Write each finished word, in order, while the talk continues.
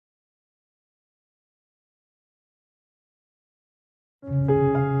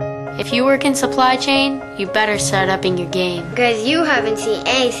If you work in supply chain, you better start upping your game. Because you haven't seen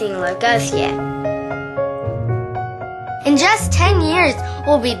anything like us yet. In just 10 years,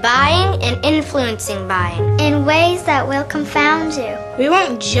 we'll be buying and influencing buying in ways that will confound you. We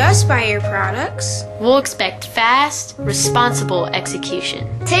won't just buy your products. We'll expect fast, responsible execution.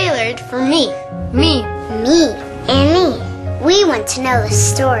 Tailored for me, and me. We want to know the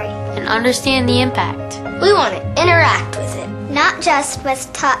story. And understand the impact. We want to interact with it. Not just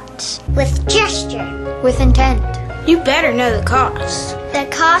with touch, with gesture, with intent. You better know the cost. The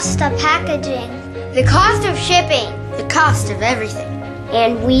cost of packaging, the cost of shipping, the cost of everything.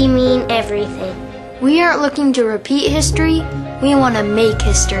 And we mean everything. We aren't looking to repeat history, we want to make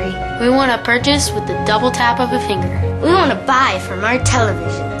history. We want to purchase with the double tap of a finger. We want to buy from our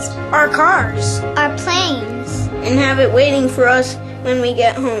televisions, our cars, our planes, and have it waiting for us when we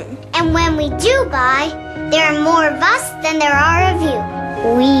get home. And when we do buy, there are more of us than there are of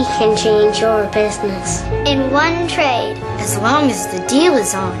you. We can change your business in one trade. As long as the deal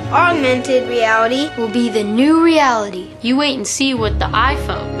is on. Augmented reality will be the new reality. You wait and see what the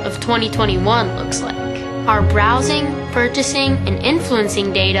iPhone of 2021 looks like. Our browsing, purchasing, and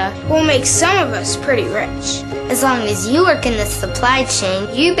influencing data will make some of us pretty rich. As long as you work in the supply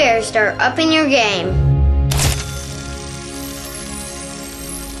chain, you better start upping your game.